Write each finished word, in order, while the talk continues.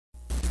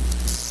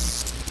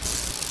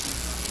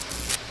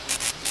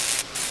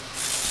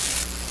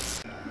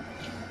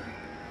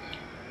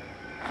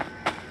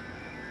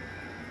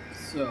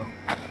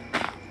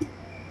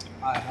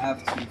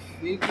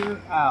kick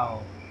her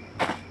out.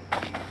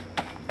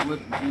 What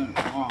went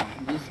wrong?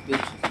 This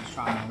bitch is just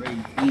trying to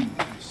raise demons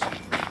and shit.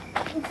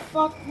 What the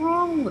fuck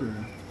wrong with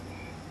her?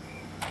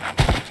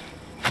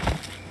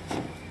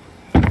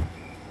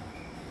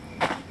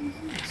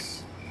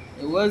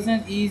 It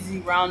wasn't easy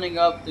rounding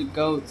up the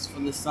goats for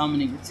the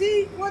summoning.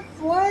 See, what?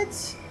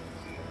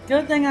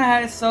 Good thing I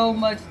had so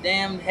much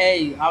damned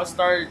hay. I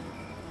started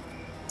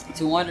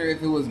to wonder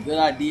if it was a good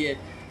idea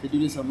to do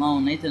this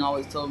alone. Nathan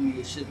always told me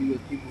it should be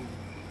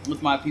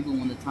with my people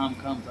when the time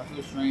comes. I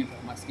feel strange,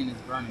 like my skin is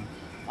burning.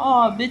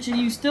 Oh, bitch, and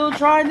you still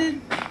tried it?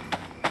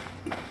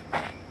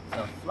 It's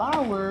a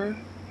flower.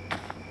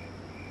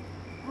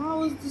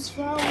 How is this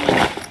flower?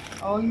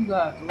 Oh, you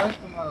gotta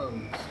collect them hoes.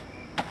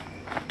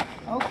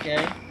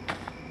 Okay.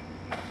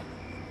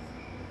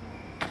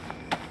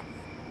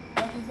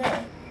 What is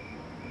that?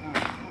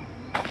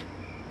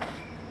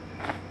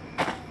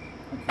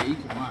 Okay, you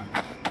can run.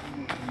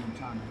 What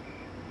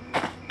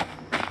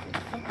the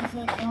fuck is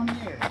that down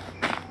there?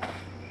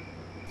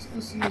 Let's go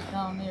see what's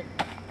down there.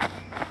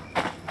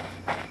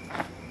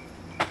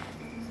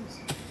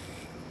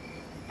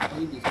 Oh,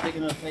 you just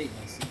picking up hate,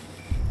 I see.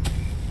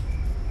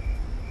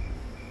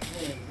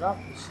 Yeah, drop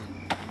this shit.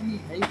 I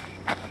need hate.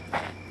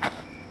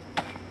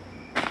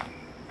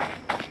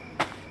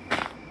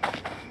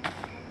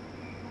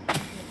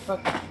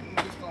 Fuck it.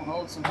 We're just gonna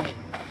hold some hate.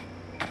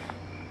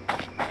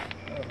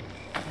 Oh,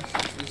 let's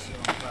just this shit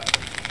on fire.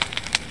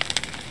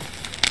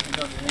 I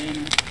got the hand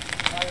in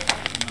fire?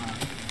 Nah.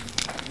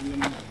 You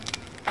know.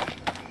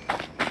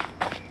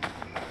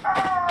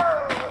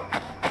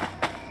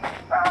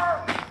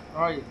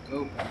 Alright, go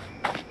back.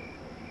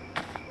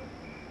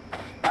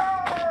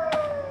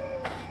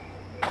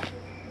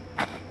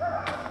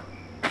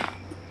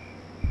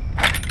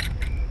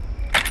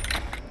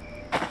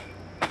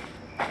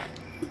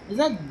 Is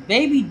that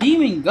baby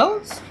demon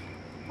goats?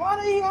 Why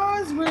they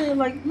always really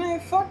like, man,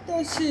 fuck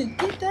that shit.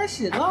 Keep that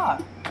shit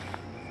locked.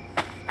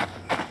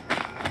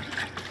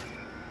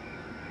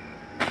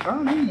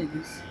 Burn them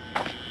niggas.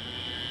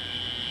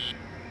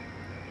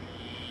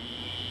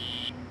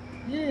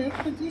 Yeah,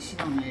 let's put this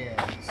shit on their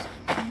ass.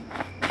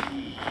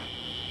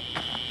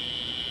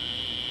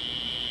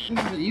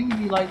 This is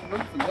usually like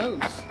look for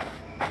ghosts.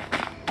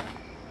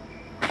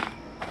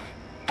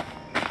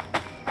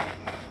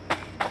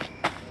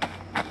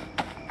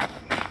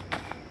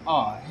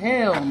 Oh,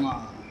 hell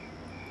nah.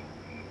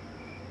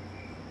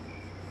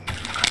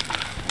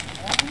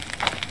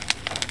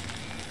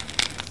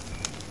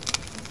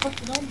 What the fuck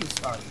did I just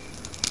start?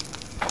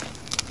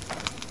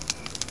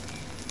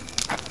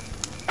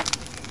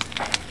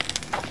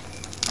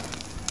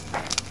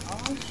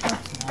 Oh,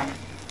 shucks, man.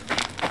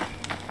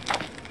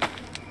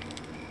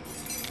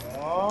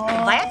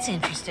 Oh. That's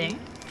interesting.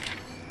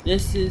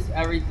 This is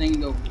everything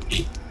the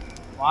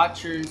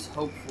watchers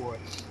hope for.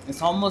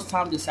 It's almost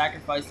time to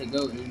sacrifice the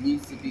goat. It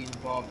needs to be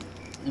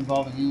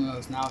involving anyone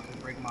else now could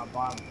break my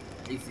body.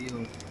 ACO,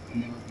 and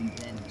then would be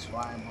damaged.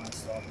 Why am I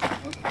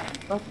stalking? Okay,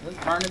 fuck it. Let's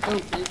burn the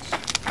goat, bitch.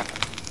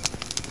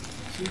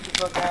 See what the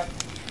fuck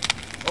happened.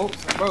 Oh,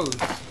 some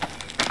rose.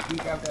 You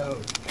grab that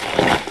hoe.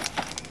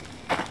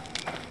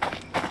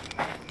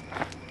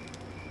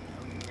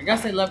 I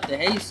guess they left the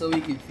hay so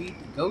we can feed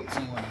the goats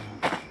and whatnot.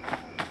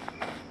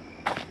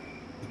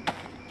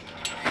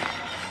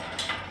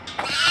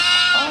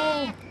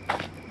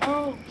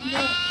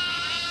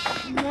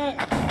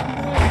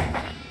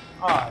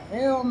 Oh,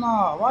 hell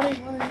no. Why they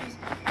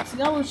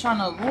see, I was trying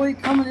to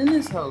avoid coming in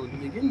this hole to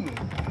begin with.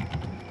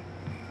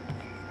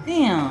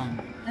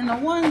 Damn. And the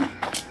one...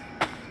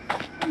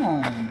 Come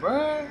on,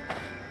 bruh.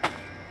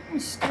 I'm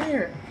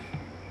scared.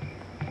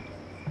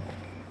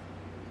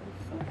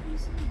 What the fuck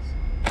is this?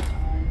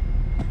 Alright.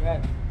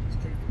 Battery. Let's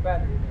take the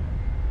battery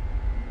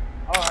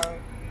down.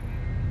 Alright.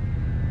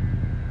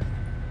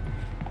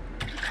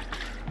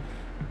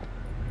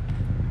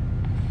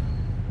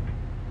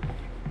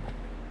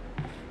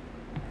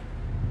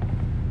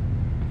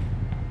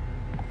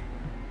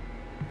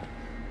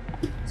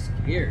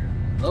 Here,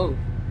 oh.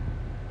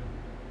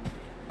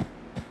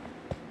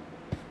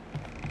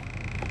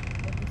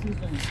 What is this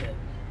gonna say?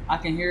 I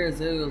can hear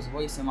Azalea's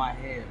voice in my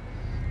head,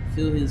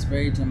 feel his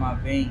rage in my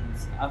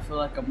veins. I feel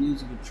like I'm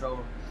losing control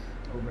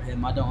over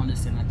him. I don't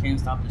understand. I can't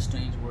stop the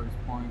strange words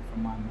pouring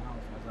from my mouth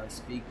as I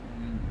speak.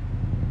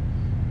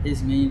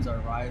 His minions are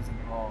rising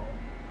all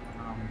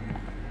around me.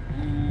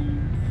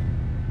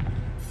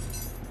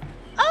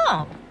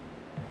 Oh.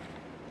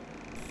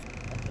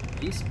 At the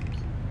basement.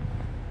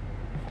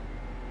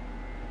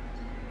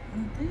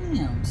 Oh,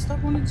 damn,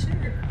 stuck on the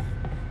chair.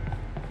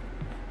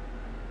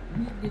 I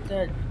need to get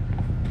that.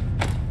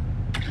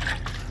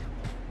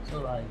 So,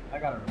 like, I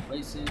gotta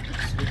replace it.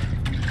 Switch it.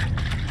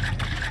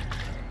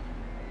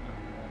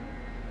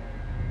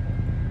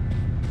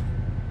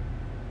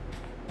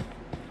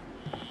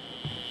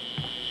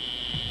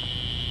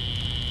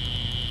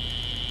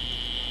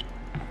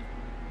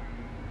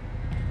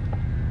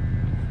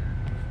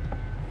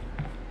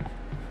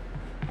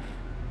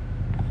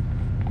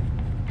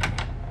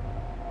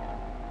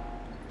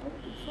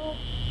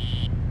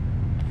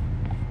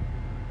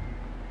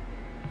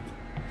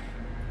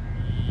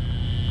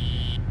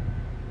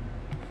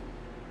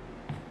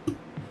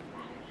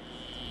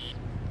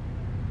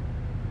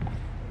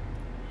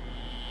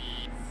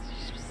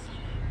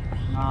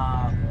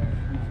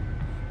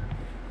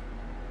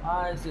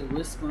 is it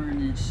whispering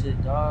and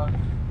shit, dog?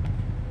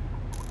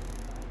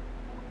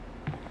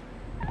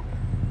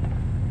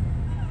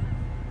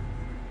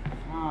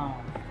 Oh,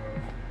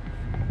 bro.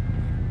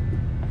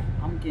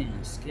 I'm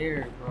getting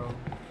scared, bro.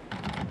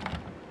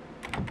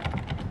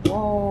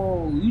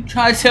 Whoa, you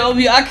try to tell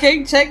me I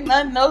can't check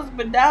nothing else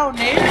but down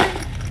there?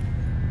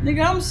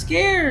 Nigga, I'm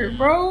scared,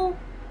 bro.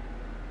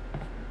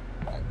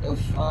 What the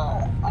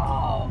fuck?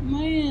 Oh,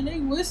 man, they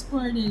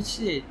whispering and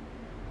shit.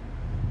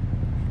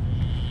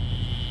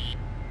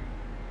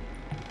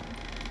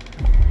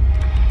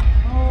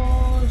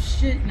 Oh,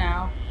 shit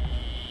now.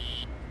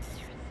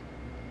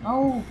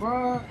 No,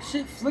 bruh.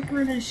 Shit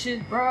flickering and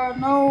shit, bruh.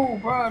 No,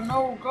 bruh.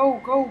 No,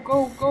 go, go,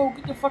 go, go.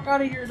 Get the fuck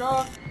out of here,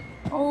 dog.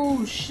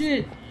 Oh,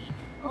 shit.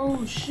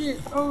 Oh, shit.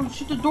 Oh,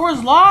 shit. The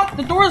door's locked.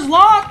 The door's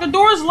locked. The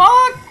door's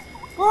locked.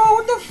 Bro,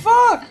 what the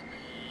fuck?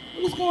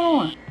 What is going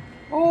on?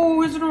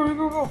 Oh, here's the door. Here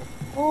we go.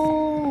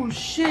 Oh,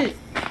 shit.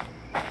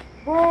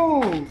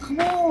 Bro, come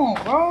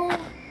on, bro.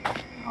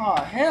 Oh,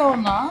 hell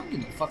nah. I'm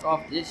getting the fuck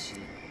off this shit.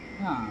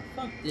 Nah,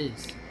 fuck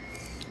this.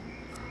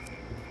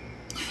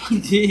 Fuck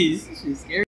this. This shit's scary.